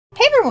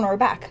Hey everyone, we're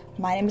back.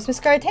 My name is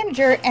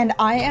MissScarletTanager, and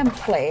I am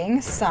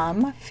playing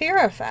some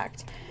Fear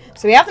Effect.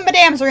 So we have the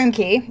Madame's room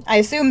key. I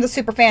assume the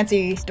super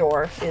fancy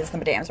door is the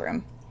Madame's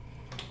room.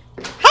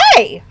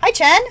 Hi! Hi,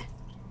 Chen!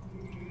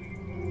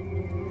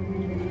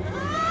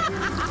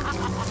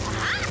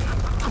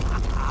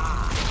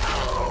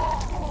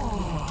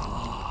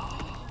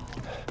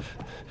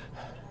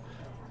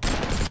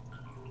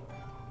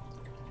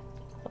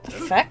 What the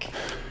fuck?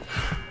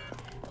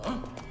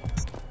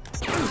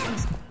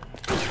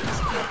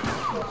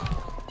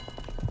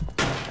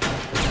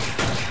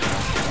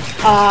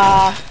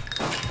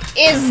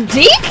 Is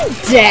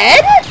Deke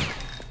dead?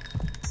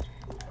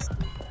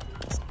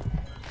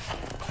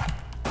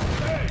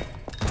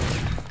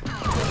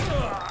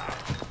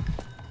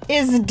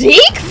 Is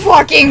Deke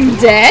fucking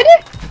dead?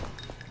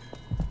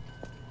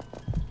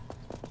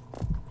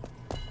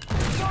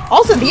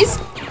 Also, this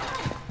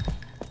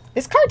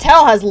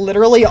cartel has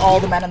literally all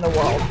the men in the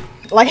world.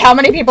 Like, how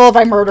many people have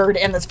I murdered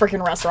in this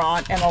freaking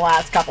restaurant in the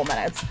last couple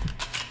minutes?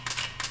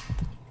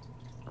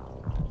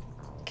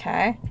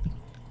 Okay.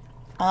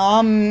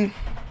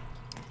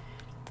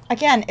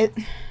 Again,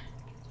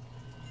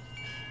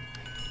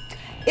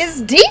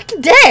 is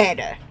Deke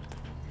dead?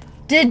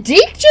 Did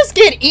Deke just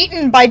get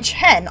eaten by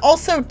Chen?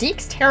 Also,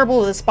 Deke's terrible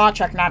with his spot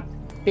check, not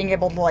being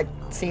able to, like,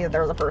 see that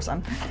there was a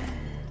person.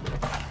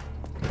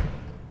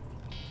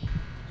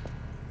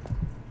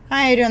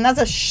 How you doing? That's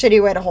a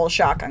shitty way to hold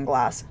shotgun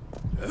glass.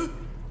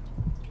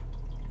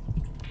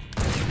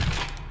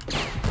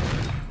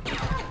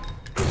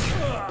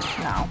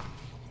 No.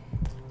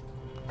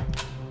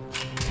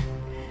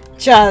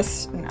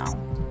 Just, no.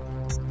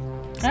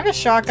 Can I have a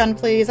shotgun,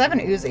 please? I have an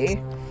Uzi.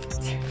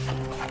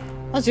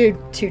 Let's do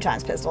 2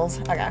 times pistols.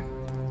 Okay.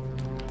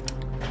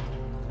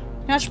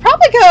 Now, I should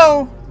probably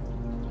go...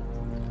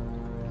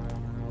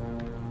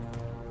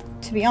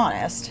 To be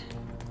honest,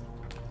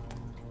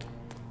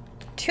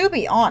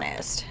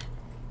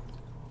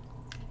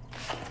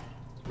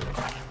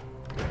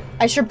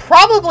 I should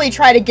probably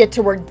try to get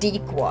to where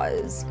Deke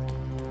was.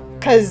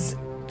 Because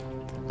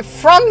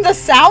from the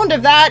sound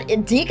of that,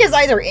 Deke is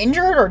either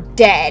injured or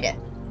dead.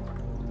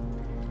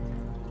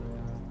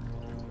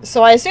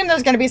 So I assume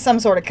there's going to be some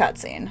sort of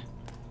cutscene.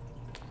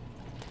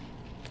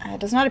 It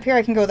does not appear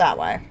I can go that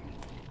way.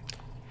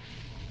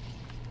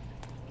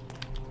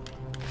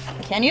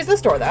 I can use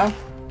this door, though.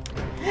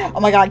 Oh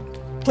my god.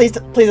 Please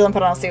don't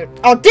put on a suit.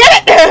 Oh,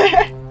 damn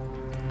it!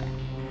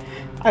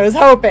 I was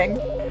hoping.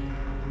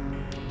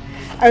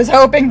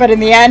 But in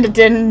the end, it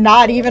did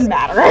not even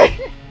matter.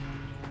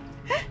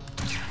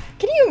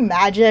 Can you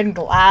imagine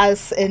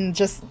Glass in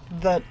just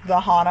the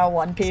Hana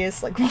One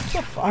Piece? Like, what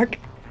the fuck?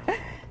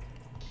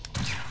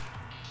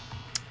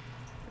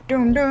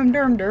 Dum dum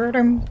dum dum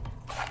dum.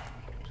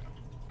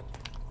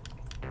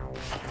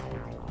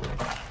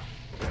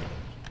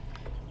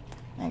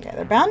 Okay,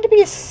 they're bound to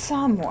be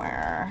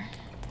somewhere.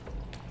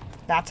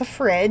 That's a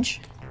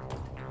fridge.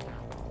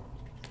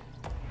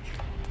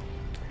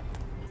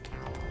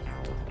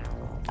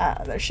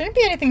 There shouldn't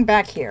be anything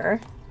back here.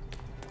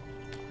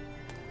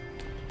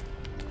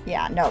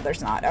 Yeah, no,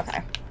 there's not.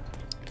 Okay.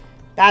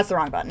 That's the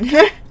wrong button.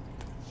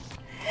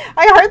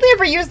 I hardly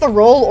ever use the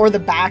roll or the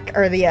back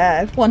or the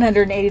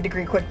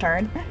 180-degree quick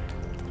turn.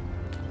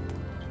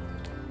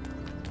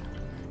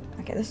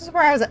 Okay, this is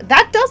where I was at.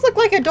 That does look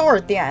like a door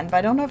at the end, but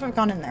I don't know if I've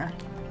gone in there.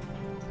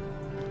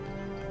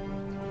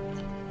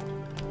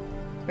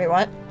 Wait,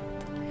 what?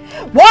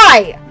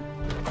 Why?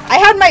 I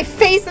had my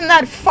face in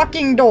that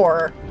fucking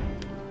door.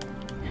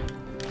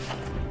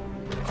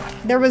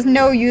 There was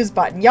no use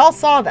button. Y'all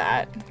saw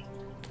that.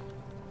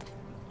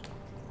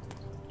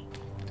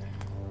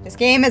 This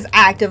game is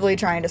actively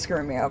trying to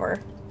screw me over.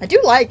 I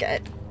do like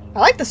it. I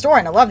like the story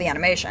and I love the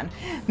animation.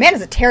 Man,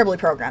 is it terribly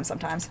programmed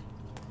sometimes.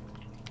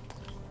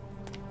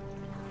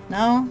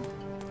 No?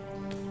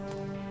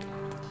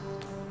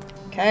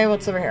 Okay,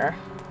 what's over here?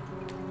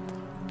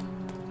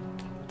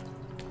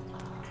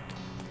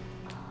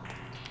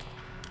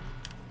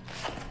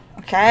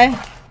 Okay.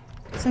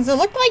 Since it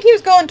looked like he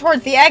was going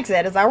towards the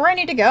exit, is that where I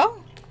need to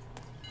go?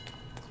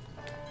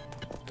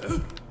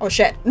 Oh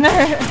shit. Give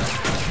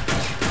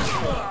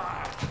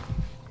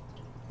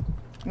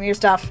me your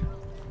stuff.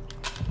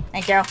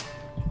 Thank you.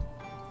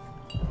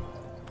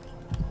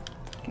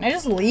 Can I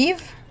just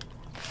leave?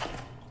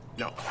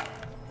 No.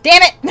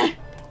 Damn it!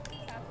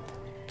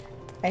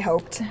 I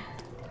hoped.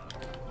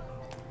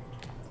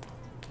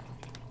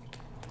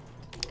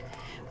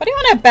 What do you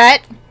want to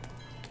bet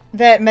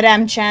that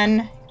Madame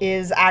Chen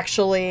is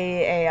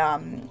actually a,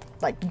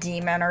 like,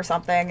 demon or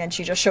something, and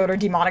she just showed her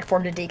demonic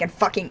form to Deke and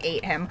fucking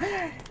ate him?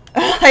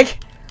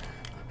 Like,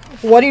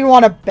 what do you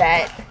want to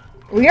bet?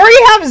 We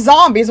already have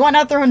zombies, why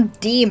not throw in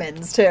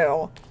demons,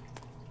 too?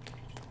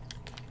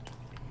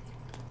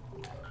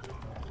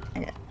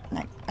 Okay,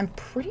 I'm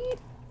pretty...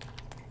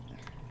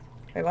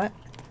 Wait, what?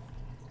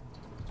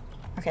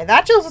 Okay,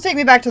 that just will take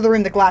me back to the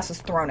room the glass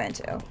is thrown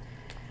into.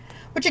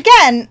 Which,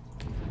 again...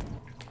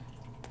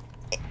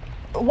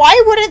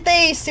 Why wouldn't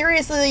they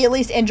seriously at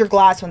least injure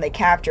Glass when they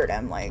captured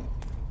him? Like,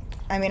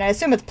 I mean, I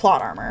assume it's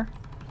plot armor.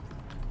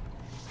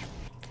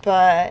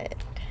 But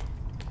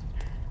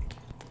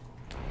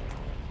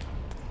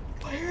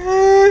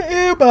where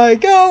am I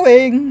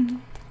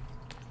going?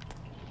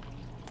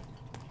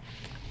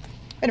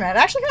 Wait a minute, it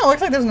actually kind of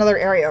looks like there's another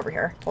area over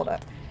here. Hold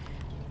up.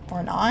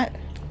 Or not.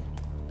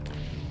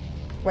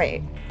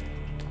 Wait.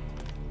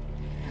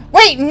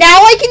 Wait, now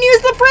I can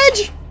use the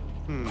fridge?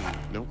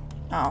 Nope.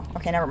 Oh,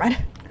 okay, never mind.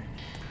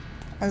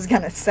 I was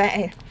gonna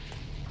say.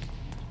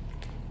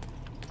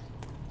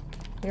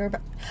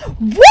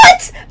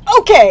 What?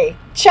 Okay,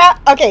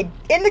 chat. Okay,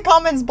 in the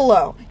comments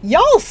below,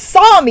 y'all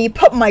saw me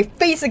put my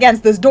face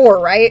against this door,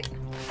 right?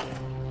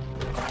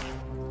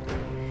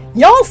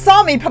 Y'all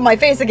saw me put my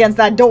face against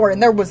that door,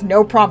 and there was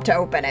no prompt to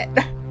open it.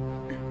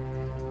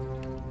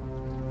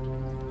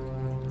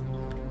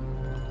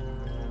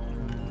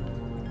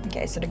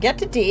 Okay, so to get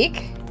to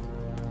Deke,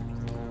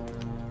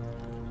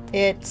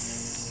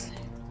 it's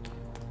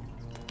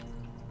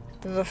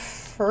the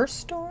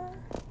first door.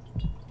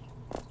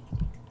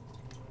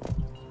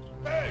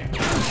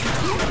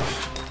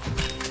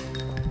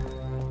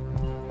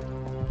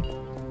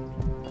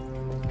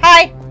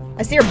 Hi!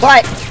 I see your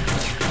butt.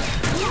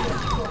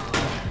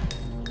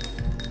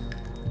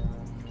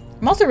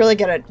 I'm also really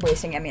good at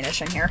wasting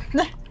ammunition here.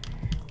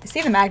 I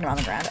see the magnum on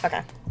the ground.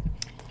 Okay.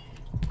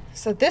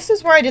 So this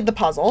is where I did the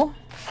puzzle,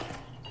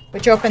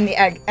 which opened the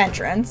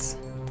entrance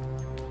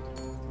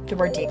to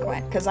where Deke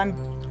went. Because I'm,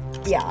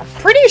 yeah,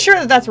 pretty sure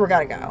that that's where we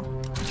gotta go.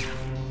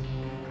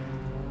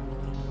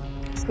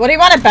 What do you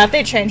want to bet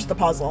they changed the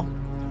puzzle?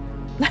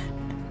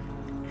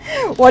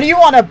 What do you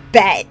want to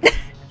bet?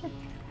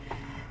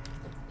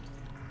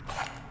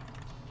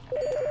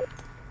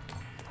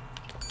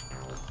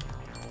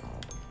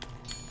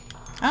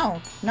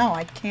 Oh, no,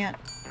 I can't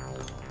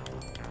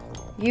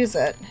use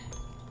it.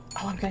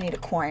 Oh, I'm gonna need a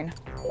coin.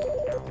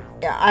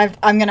 Yeah,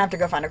 I'm gonna have to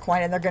go find a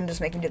coin, and they're gonna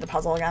just make me do the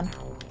puzzle again.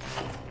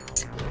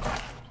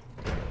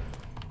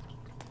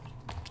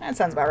 That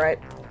sounds about right.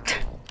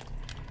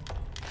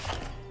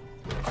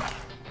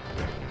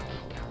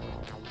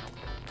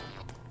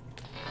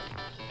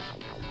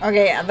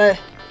 Okay, yeah, the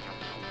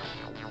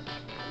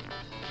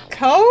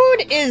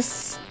code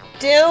is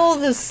still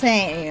the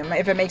same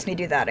if it makes me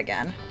do that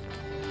again.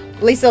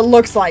 At least it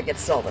looks like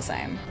it's still the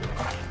same.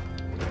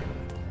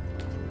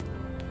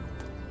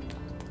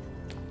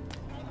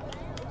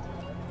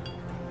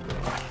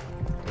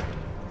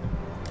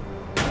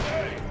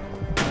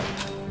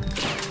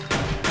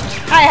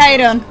 Hi, how you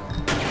doing?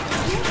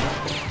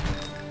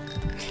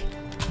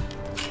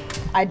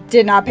 I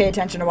did not pay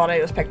attention to what I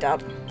just picked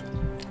up.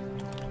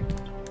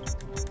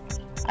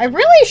 I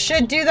really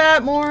should do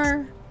that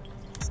more.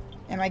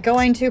 Am I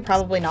going to?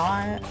 Probably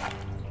not.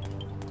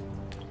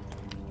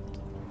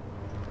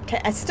 Okay,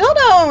 I still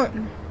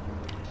don't...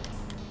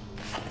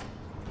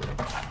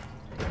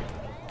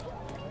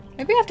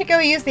 Maybe I have to go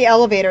use the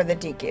elevator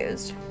that Deke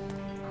used.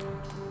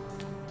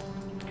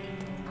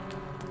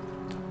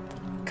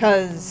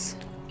 Because...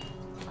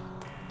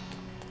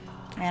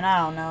 Man, I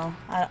don't know.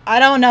 I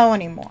don't know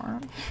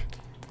anymore.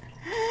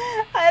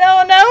 I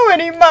don't know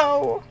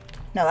anymore.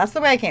 No, that's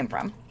the way I came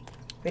from.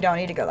 We don't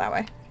need to go that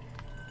way.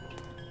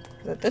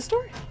 Is it this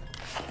door?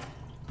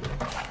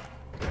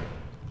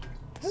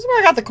 This is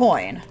where I got the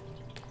coin.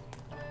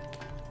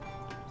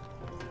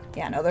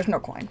 Yeah, no, there's no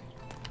coin.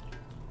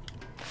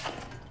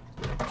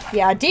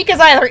 Yeah, Deke is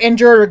either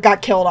injured or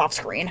got killed off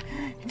screen.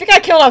 If he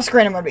got killed off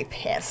screen, I'm gonna be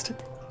pissed.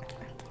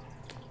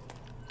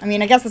 I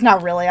mean, I guess it's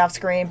not really off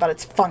screen, but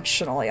it's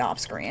functionally off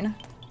screen.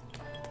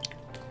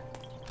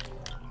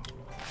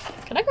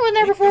 Can I go in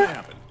there before?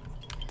 Okay,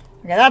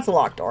 that's a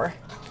locked door.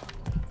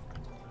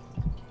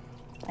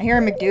 I hear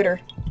a McDuder.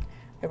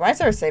 Wait, why is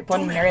there a safe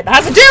point in an area that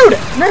has a dude?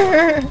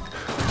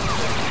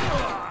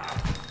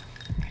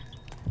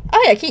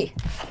 Oh yeah, key.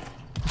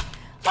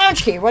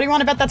 Lounge key. What do you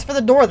want to bet that's for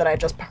the door that I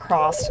just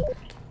crossed?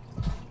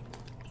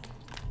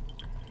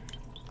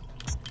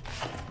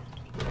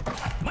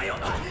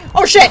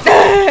 Oh shit!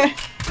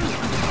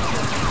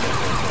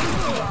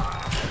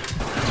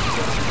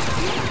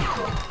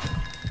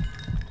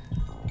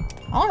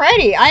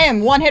 Alrighty, I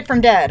am one hit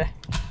from dead.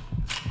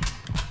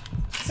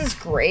 This is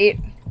great.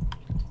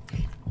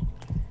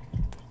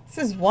 This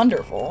is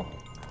wonderful.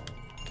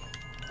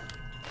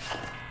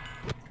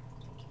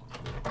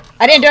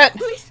 I didn't do it!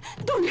 Please,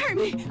 don't hurt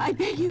me. I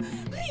beg you.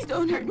 Please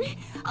don't hurt me.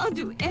 I'll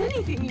do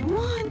anything you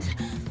want.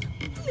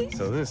 Please.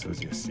 So this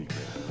was your secret,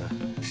 huh?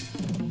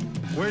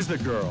 Where's the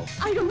girl?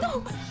 I don't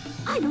know.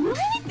 I don't know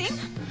anything.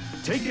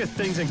 Take your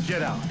things and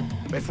get out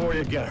before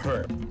you get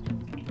hurt.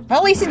 Well,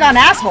 at least he's not an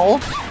asshole.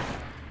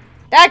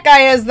 That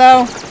guy is,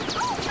 though.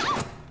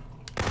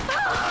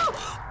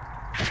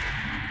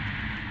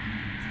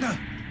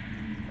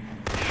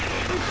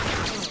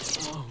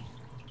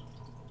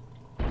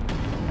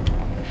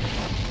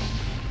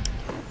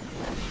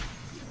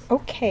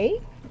 Okay.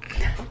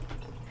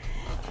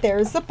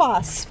 There's a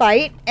boss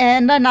fight,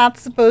 and I'm not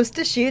supposed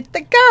to shoot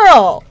the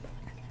girl.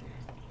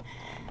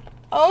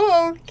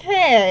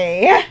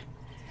 Okay.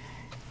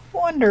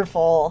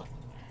 Wonderful.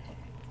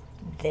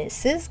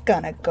 This is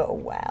gonna go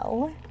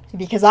well.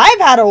 Because I've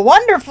had a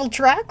wonderful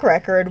track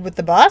record with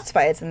the boss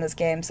fights in this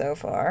game so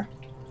far.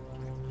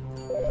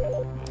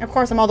 Of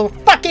course, I'm all the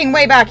fucking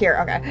way back here.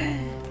 Okay.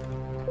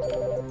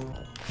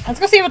 Let's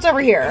go see what's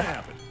over here.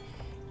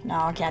 No,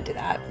 I can't do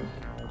that.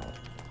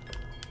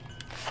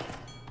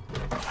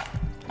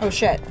 Oh,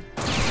 shit.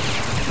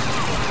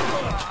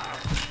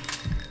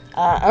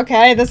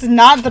 Okay, this is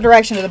not the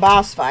direction of the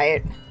boss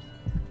fight.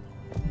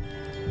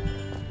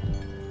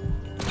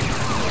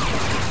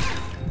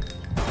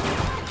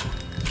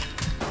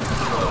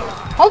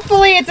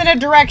 Hopefully it's in a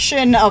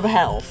direction of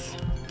health.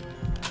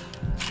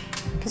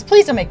 Because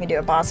please don't make me do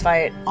a boss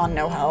fight on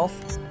no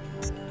health.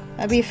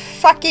 That'd be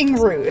fucking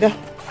rude.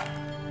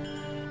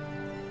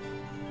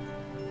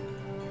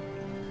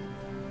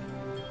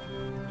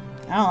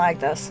 I don't like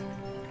this.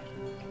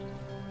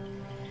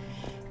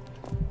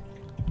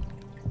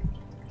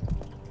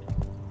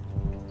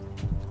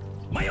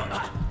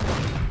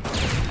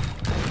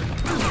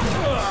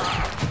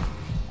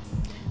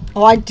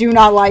 Oh, I do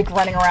not like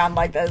running around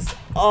like this.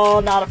 Oh,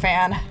 not a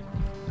fan.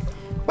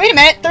 Wait a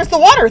minute, there's the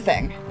water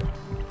thing.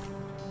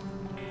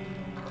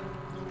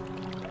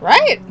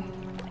 Right?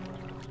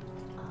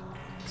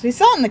 So we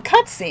saw it in the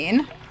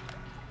cutscene.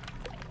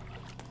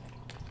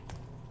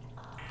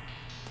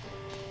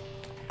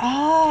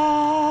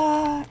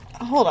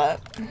 Hold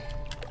up.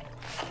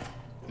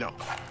 No.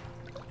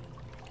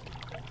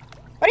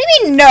 What do you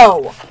mean,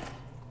 no?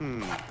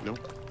 Nope.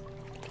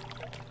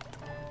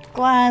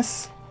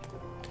 Glass.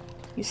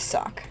 You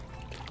suck.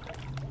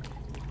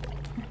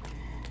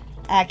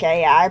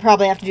 Okay, yeah, I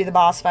probably have to do the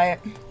boss fight.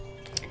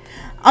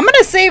 I'm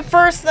gonna save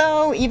first,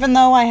 though, even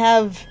though I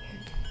have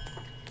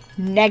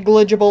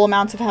negligible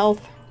amounts of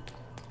health.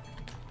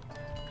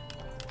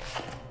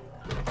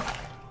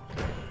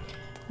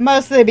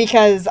 Mostly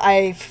because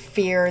I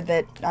fear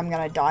that I'm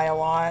gonna die a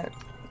lot.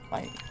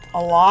 Like,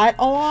 a lot.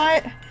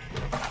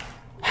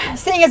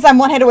 Seeing as I'm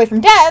one hit away from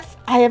death,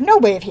 I have no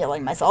way of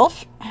healing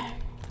myself.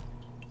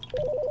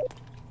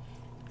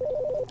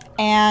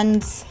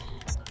 And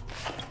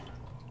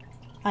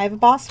I have a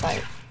boss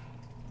fight.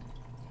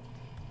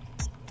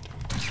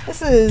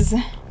 This is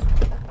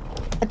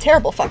a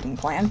terrible fucking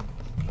plan.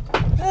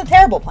 This is a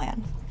terrible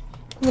plan.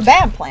 This is a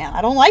bad plan.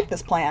 I don't like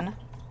this plan.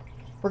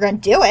 We're gonna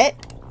do it.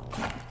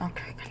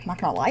 Okay, I'm not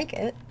gonna like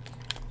it.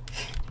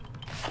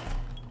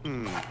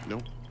 No.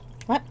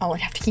 What? Oh, I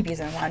have to keep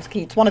using the lines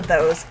key. It's one of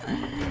those.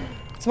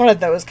 It's one of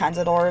those kinds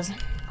of doors.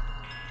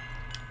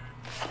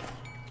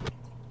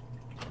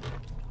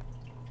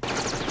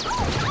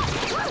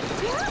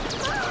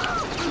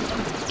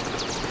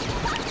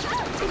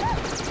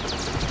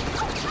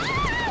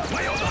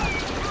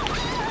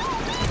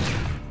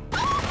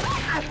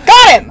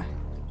 Got him!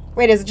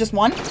 Wait, is it just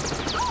one?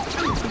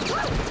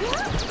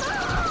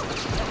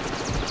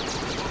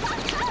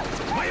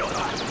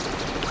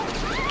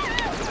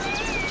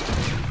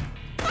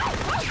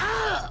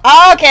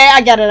 Okay,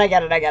 I get it.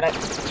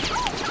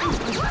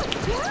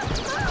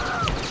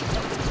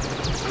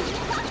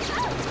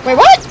 Wait,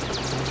 what?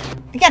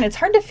 Again, it's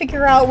hard to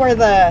figure out where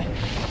the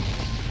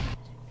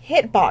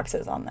hitbox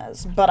is on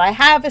this, but I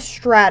have a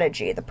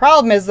strategy. The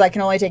problem is I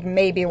can only take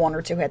maybe 1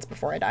 or 2 hits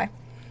before I die.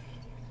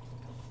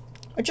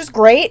 Which is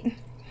great.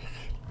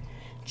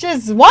 Which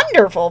is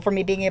wonderful for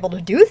me being able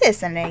to do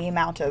this in any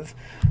amount of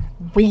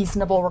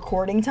reasonable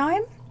recording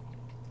time.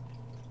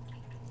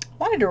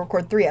 I wanted to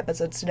record 3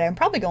 episodes today. I'm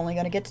probably only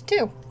going to get to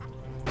 2.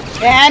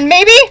 And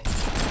maybe...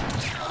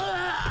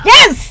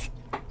 Yes!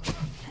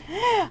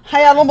 I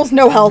have almost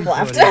no health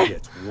left.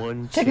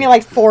 Took me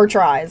like 4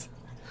 tries.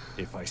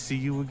 If I see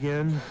you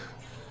again,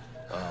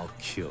 I'll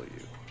kill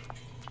you.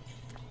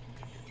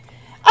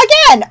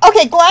 Again!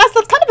 Okay, Glass,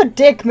 that's kind of a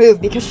dick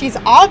move because she's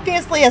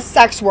obviously a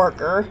sex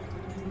worker.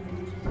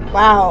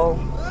 Wow.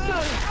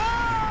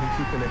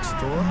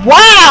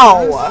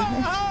 Wow!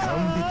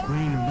 Come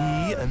between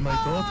me and my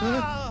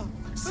daughter?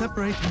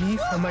 Separate me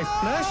from my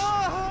flesh?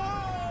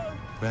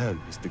 Well,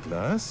 Mr.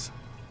 Glass,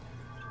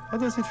 how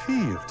does it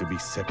feel to be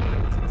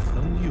separated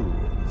from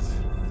yours?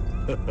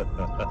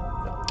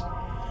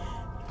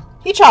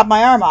 He chopped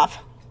my arm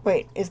off.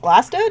 Wait, is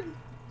Glass dead?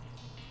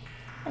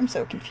 I'm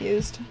so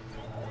confused.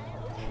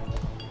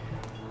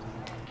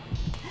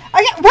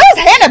 Where's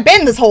Hannah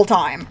been this whole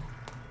time?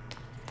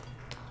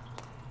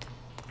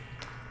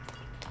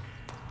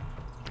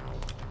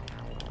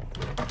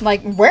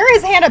 Like, where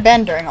has Hannah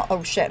been during all—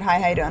 oh shit, hi,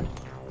 how you doing?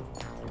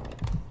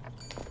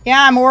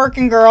 Yeah, I'm a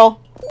working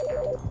girl.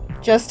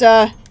 Just,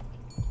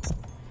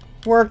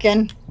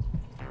 working.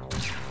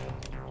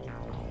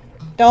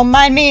 Don't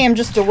mind me, I'm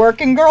just a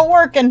working girl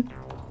working.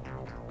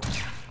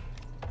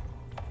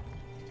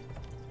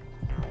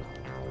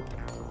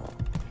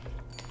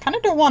 Kinda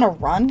don't want to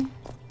run.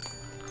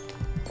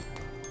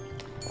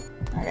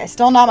 Okay,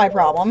 still not my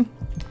problem.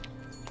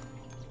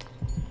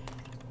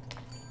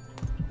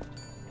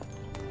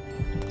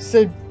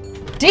 So,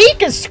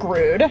 Deke is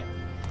screwed.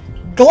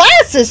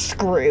 Glass is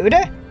screwed.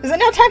 Is it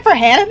now time for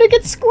Hannah to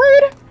get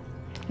screwed?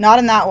 Not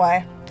in that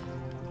way.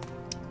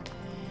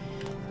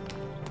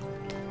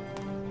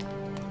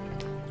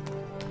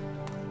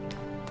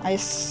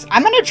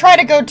 I'm gonna try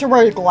to go to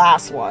where the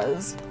glass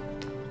was.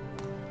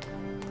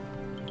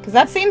 Because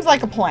that seems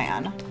like a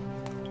plan.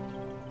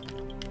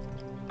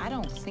 I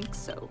don't think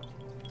so.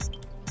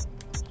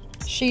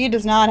 She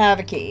does not have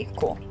a key.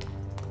 Cool.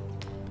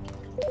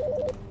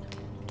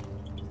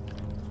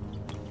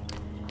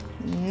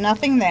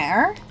 Nothing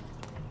there.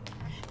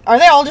 Are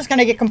they all just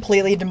gonna get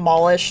completely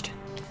demolished?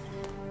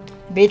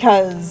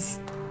 Because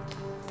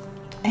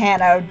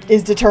Hannah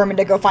is determined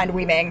to go find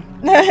Wee Ming.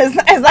 Is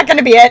that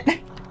gonna be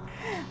it?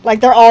 Like,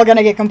 they're all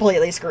gonna get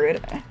completely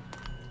screwed.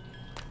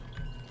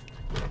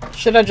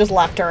 Should have just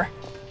left her.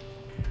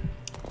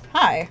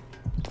 Hi.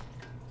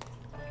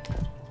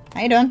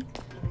 How you doing?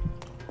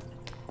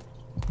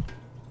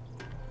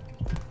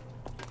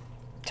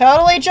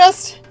 Totally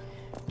just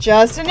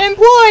an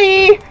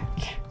employee.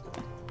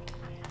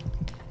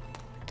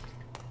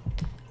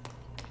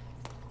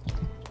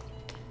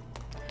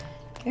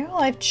 Okay, well,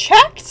 I've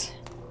checked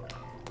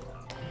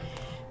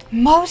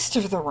most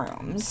of the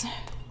rooms.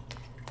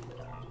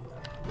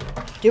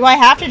 Do I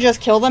have to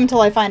just kill them till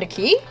I find a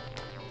key?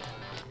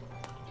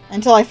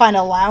 Until I find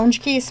a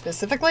lounge key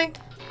specifically?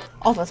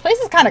 Also, this place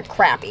is kind of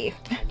crappy.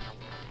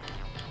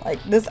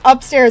 Like, this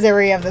upstairs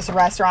area of this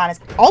restaurant is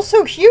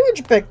also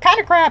huge, but kind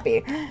of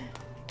crappy.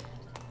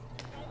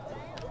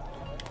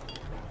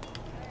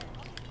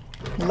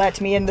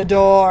 Let me in the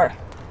door.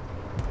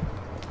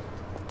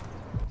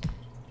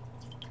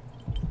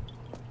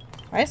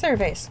 Why is there a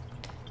vase?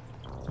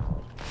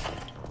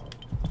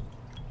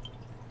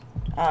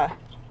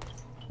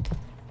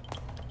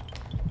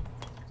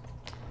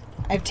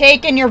 I've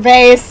taken your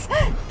vase.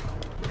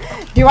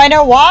 Do I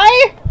know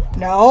why?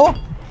 No.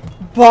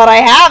 But I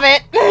have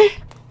it.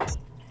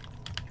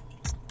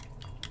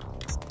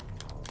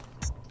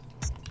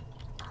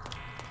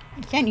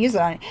 I can't use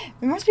it on it.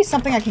 There must be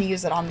something I can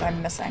use it on that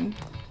I'm missing.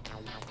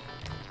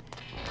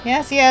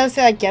 Yes, yes,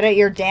 I get it.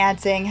 You're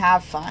dancing.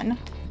 Have fun.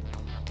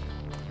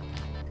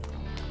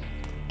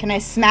 Can I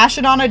smash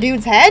it on a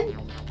dude's head?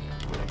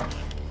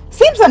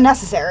 Seems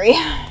unnecessary.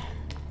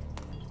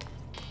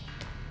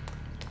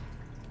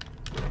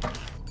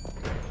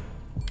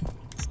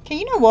 Okay,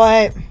 you know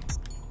what?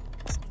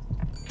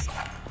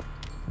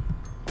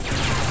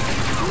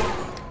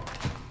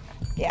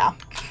 Yeah.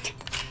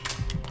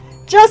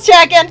 Just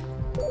checking.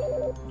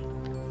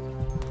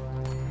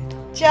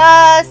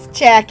 Just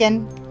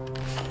checking.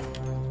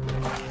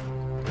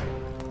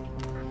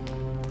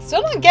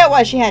 Still don't get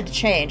why she had to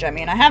change. I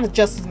mean, I have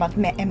just as much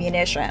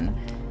ammunition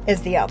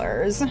as the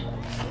others.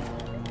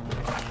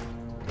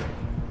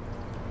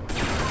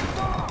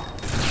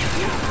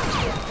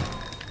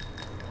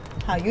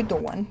 How you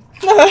doing?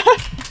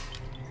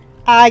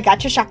 I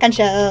got your shotgun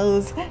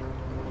shells.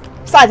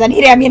 Besides, I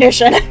need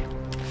ammunition.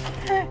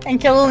 And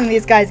killing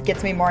these guys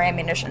gets me more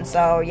ammunition,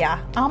 so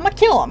yeah, I'm gonna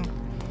kill them.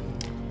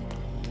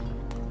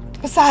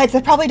 Besides,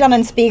 they've probably done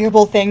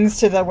unspeakable things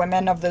to the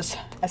women of this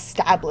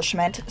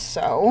establishment,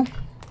 so...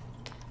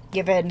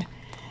 Given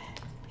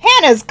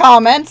Hannah's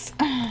comments...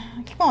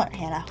 Come on,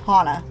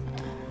 Hannah.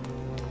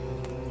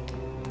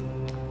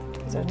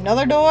 Is there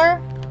another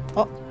door?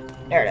 Oh,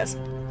 there it is.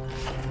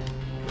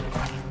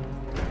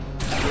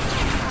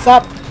 What's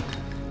up?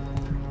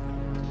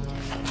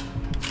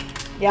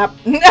 Yep.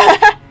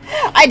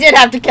 I did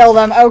have to kill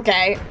them,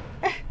 okay.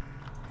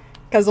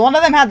 Because one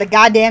of them had the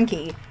goddamn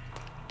key.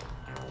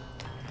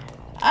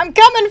 I'm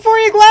coming for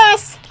you,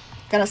 Glass!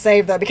 Gonna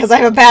save though, because I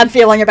have a bad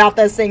feeling about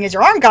this thing is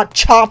your arm got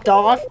chopped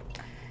off.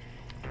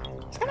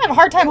 He's gonna have a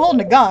hard time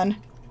holding a gun.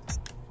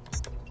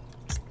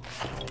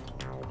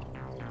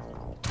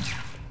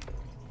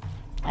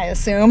 I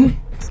assume.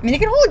 I mean, he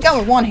can hold a gun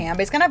with one hand,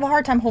 but he's gonna have a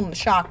hard time holding the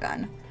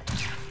shotgun.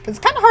 Because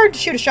it's kind of hard to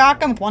shoot a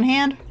shotgun with one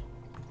hand.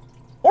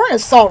 Or an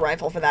assault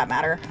rifle, for that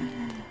matter.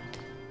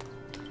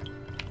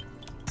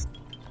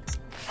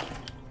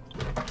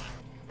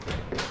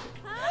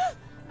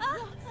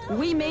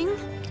 Wee Ming?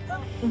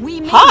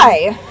 Wee Ming?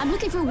 Hi! I'm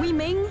looking for Wee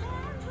Ming.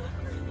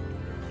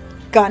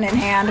 Gun in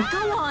hand.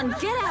 Go on,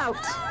 get out!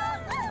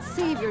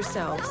 Save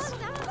yourselves.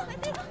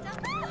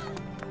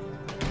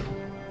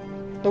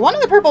 The one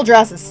in the purple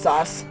dress is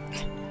sus.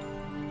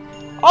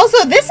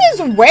 Also, this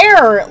is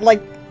where,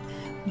 like...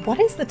 What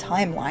is the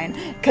timeline?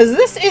 Because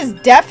this is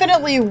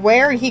definitely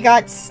where he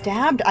got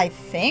stabbed, I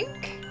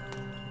think?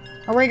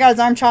 Or where he got his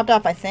arm chopped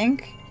off, I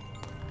think?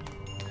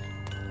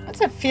 That's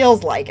what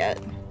feels like it.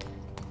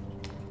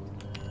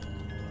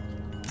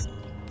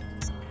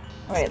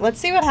 Wait, let's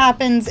see what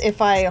happens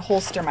if I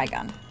holster my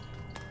gun.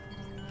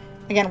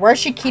 Again, where's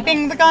she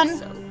keeping the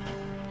gun?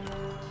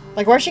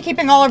 Like, where's she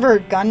keeping all of her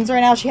guns right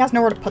now? She has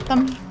nowhere to put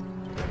them.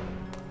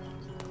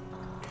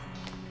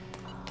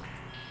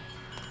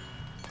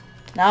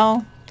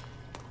 No.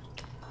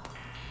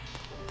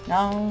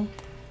 No.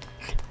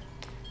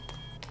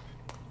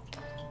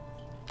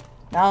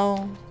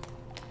 No.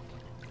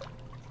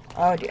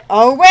 Oh dear.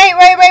 Oh,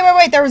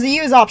 wait. There was a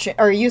use option,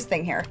 or a use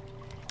thing here.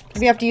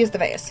 Maybe you have to use the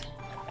vase.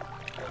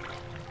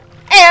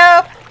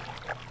 Ew!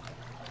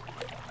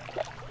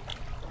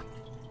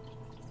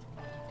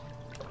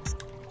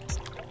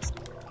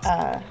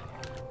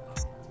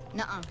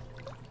 Nuh-uh.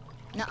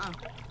 Nuh-uh.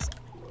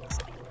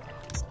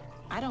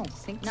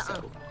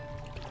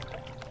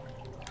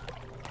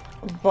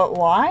 But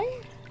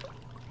why?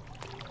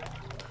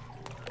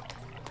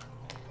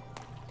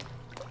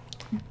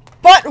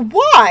 But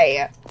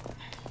why?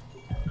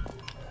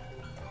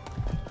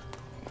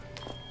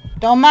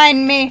 Don't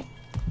mind me.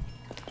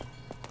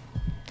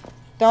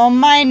 Don't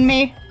mind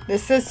me.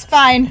 This is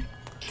fine.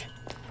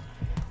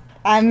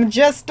 I'm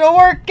just a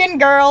working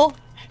girl.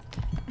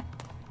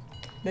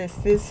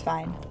 This is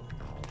fine.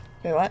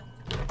 Wait, what?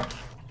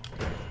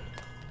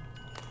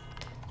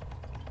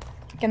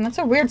 Again, that's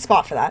a weird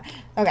spot for that.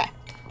 Okay.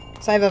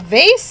 So I have a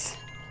vase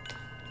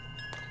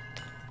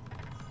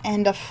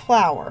and a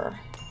flower.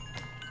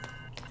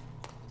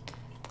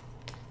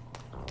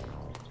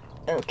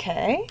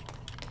 Okay.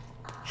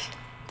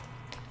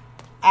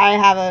 I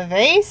have a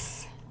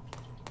vase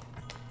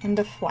and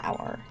a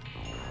flower.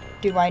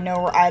 Do I know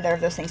where either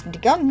of those things need to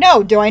go?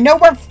 No. Do I know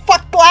where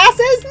fuck glass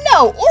is?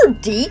 No. Or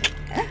Deke.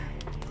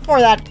 For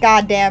that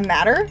goddamn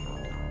matter.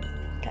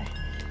 Okay.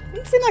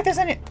 Doesn't seem like there's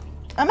any...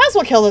 I might as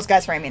well kill those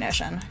guys for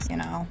ammunition, you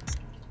know.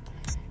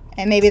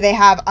 And maybe they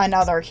have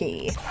another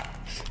key.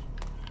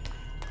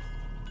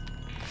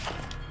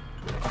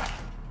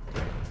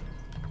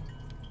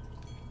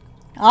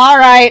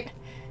 Alright.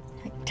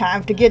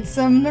 Time to get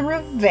some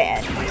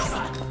revenge.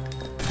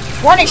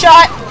 Warning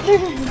shot!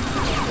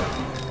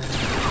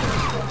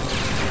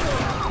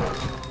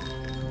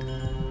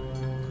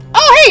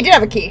 Oh, hey, you did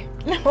have a key.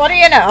 What do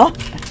you know?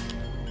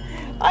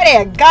 What do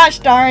you gosh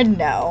darn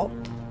know?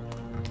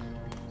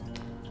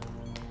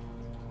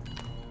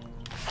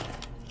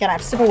 Again, I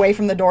have to step away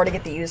from the door to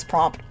get the use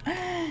prompt.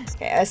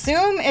 Okay, I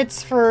assume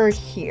it's for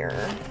here.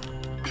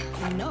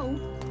 No.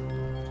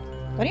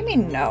 What do you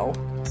mean, no?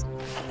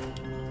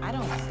 I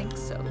don't think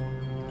so.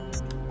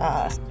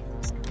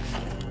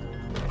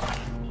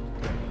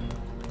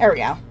 There we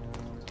go.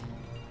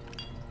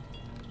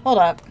 Hold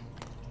up.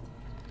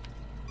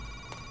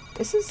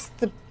 This is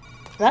the...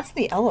 That's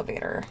the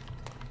elevator.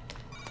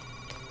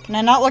 Can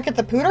I not look at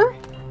the pooter?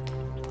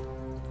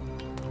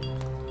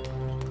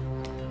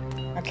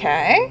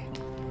 Okay.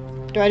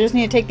 Do I just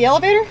need to take the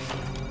elevator?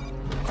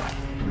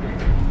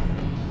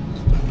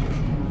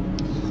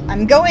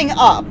 I'm going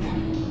up.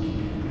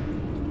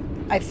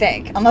 I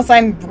think. Unless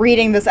I'm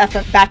reading this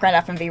background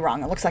FMV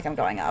wrong. It looks like I'm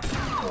going up.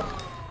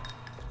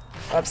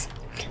 Whoops.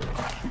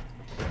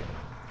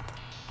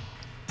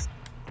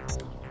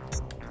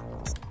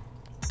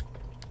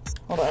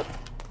 Hold up.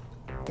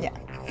 Yeah.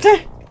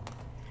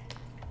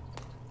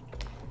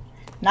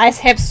 Nice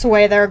hip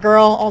sway there,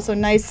 girl. Also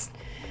nice,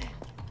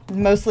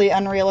 mostly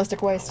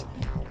unrealistic waist.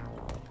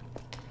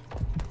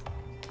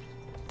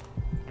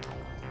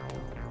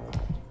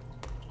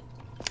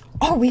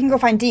 Oh, we can go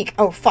find Deke.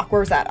 Oh, fuck. Where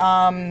was that?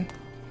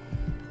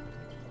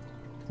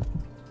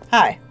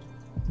 Hi.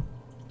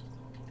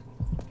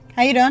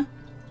 How you doing?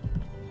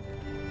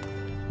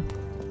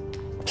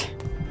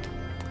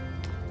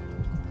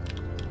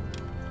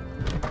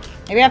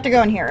 Maybe I have to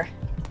go in here.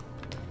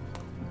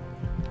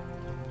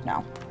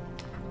 No.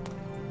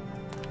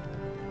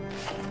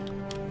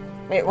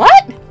 Wait,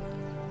 what?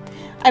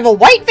 I have a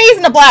white vase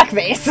and a black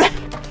vase.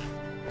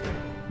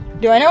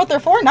 Do I know what they're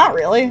for? Not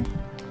really.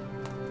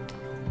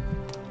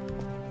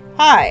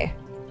 Hi.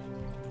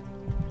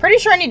 Pretty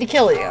sure I need to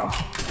kill you.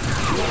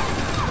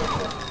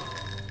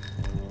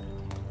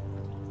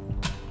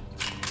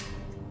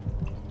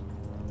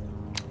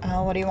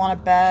 Oh, what do you want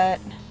to bet?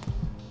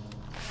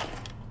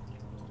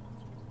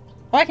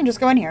 Oh, I can just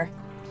go in here.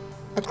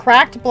 A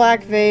cracked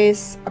black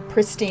vase, a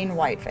pristine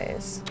white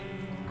vase.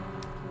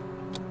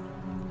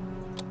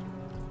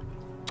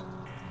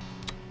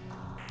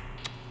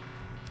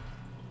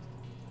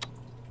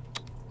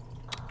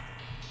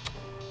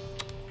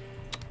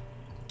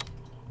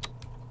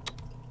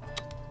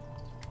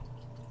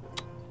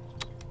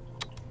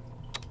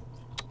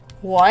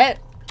 What?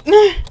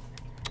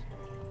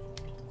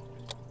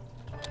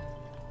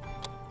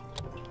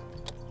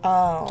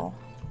 Oh.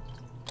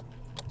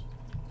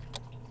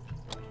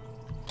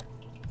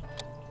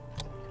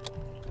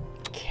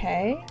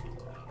 Okay.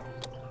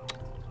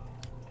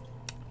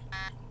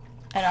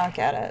 I don't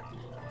get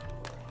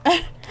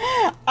it.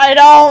 I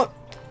don't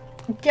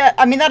get...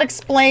 I mean, that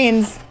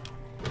explains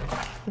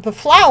the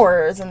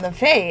flowers and the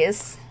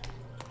vase.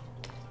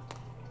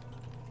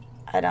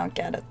 I don't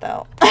get it,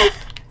 though.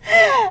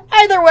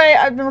 Either way,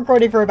 I've been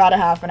recording for about a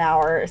half an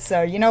hour,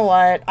 so you know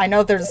what? I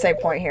know there's a save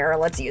point here.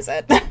 Let's use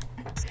it.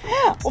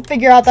 We'll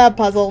figure out that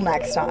puzzle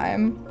next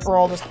time. Or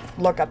I'll just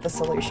look up the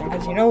solution,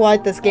 because you know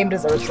what? This game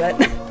deserves it.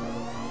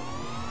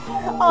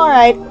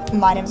 Alright,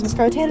 my name is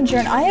MissScarletTanager,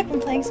 and I have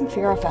been playing some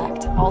Fear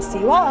Effect. I'll see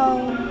you all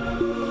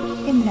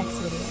in the next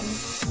video.